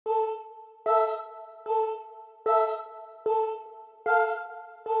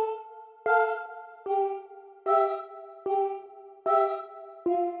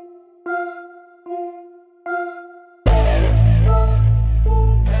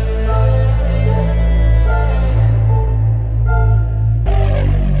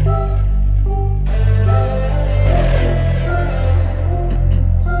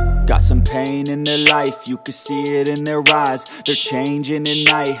some pain in their life, you can see it in their eyes. They're changing at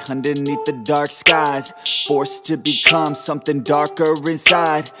night, underneath the dark skies, forced to become something darker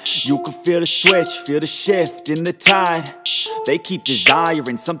inside. You can feel the switch, feel the shift in the tide. They keep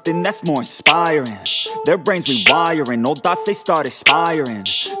desiring something that's more inspiring. Their brains rewiring, old thoughts they start expiring.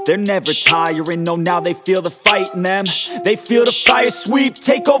 They're never tiring, no, now they feel the fight in them. They feel the fire sweep,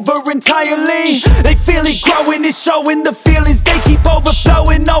 take over entirely. They feel it growing, it's showing the feelings. They keep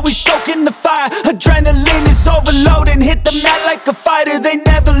overflowing, always stoking the fire. Adrenaline is overloading, hit the mat like a fighter. They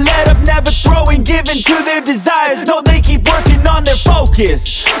never let up, never throwing, giving to their desires. No, they keep working on their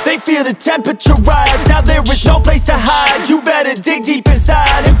focus. They feel the temperature rise, now there is no place to hide. You better dig deep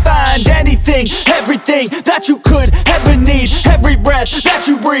inside and find anything, everything that you could ever need. Every breath that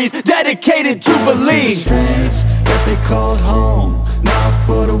you breathe, dedicated to believe. Streets that they called home, not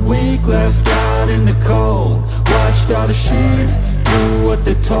for the weak, left out in the cold. Watched all the sheep do what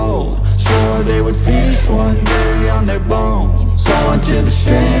they're told, swore they would feast one day on their bones. Going to the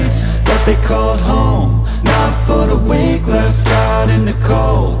streets that they called home, not for the weak, left out in the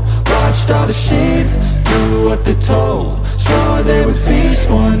cold. Watched all the sheep do what they're told, swore they would feast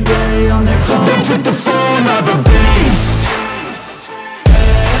one day on their bones. They took the form of a beast.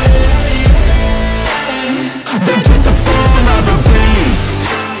 They took the form of a beast.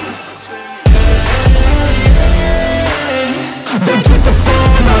 They took the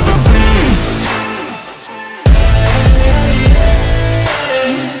form of a beast.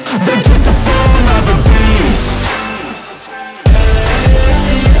 They took the form of a beast.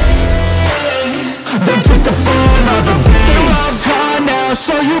 They took the form of a beast. They're all gone now,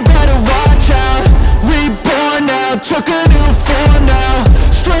 so you better watch out. Reborn now, took a new form now.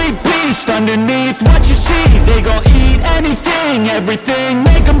 Straight beast underneath what you see. They gon' eat anything, everything,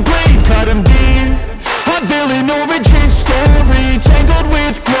 make them bleed, cut them deep. A villain origin story, tangled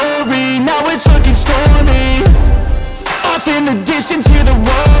with glory, now it's looking stormy. Off in the distance, hear the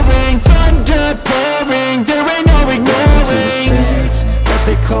roaring, thunder pouring, there ain't no ignoring. Streets that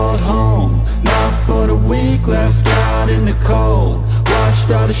they called home, not for the weak, left out in the cold.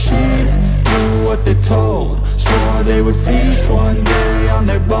 Watched all the sheep do what they're told, swore they would feast one day on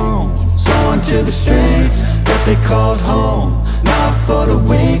their bones. Going to the streets that they called home, not for the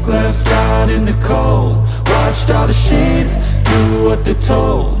weak, left out in the cold. Watched all the sheep do what they're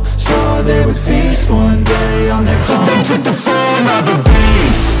told, swore they would feast one day on their bones. They took the form of a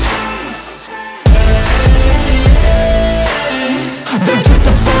beast.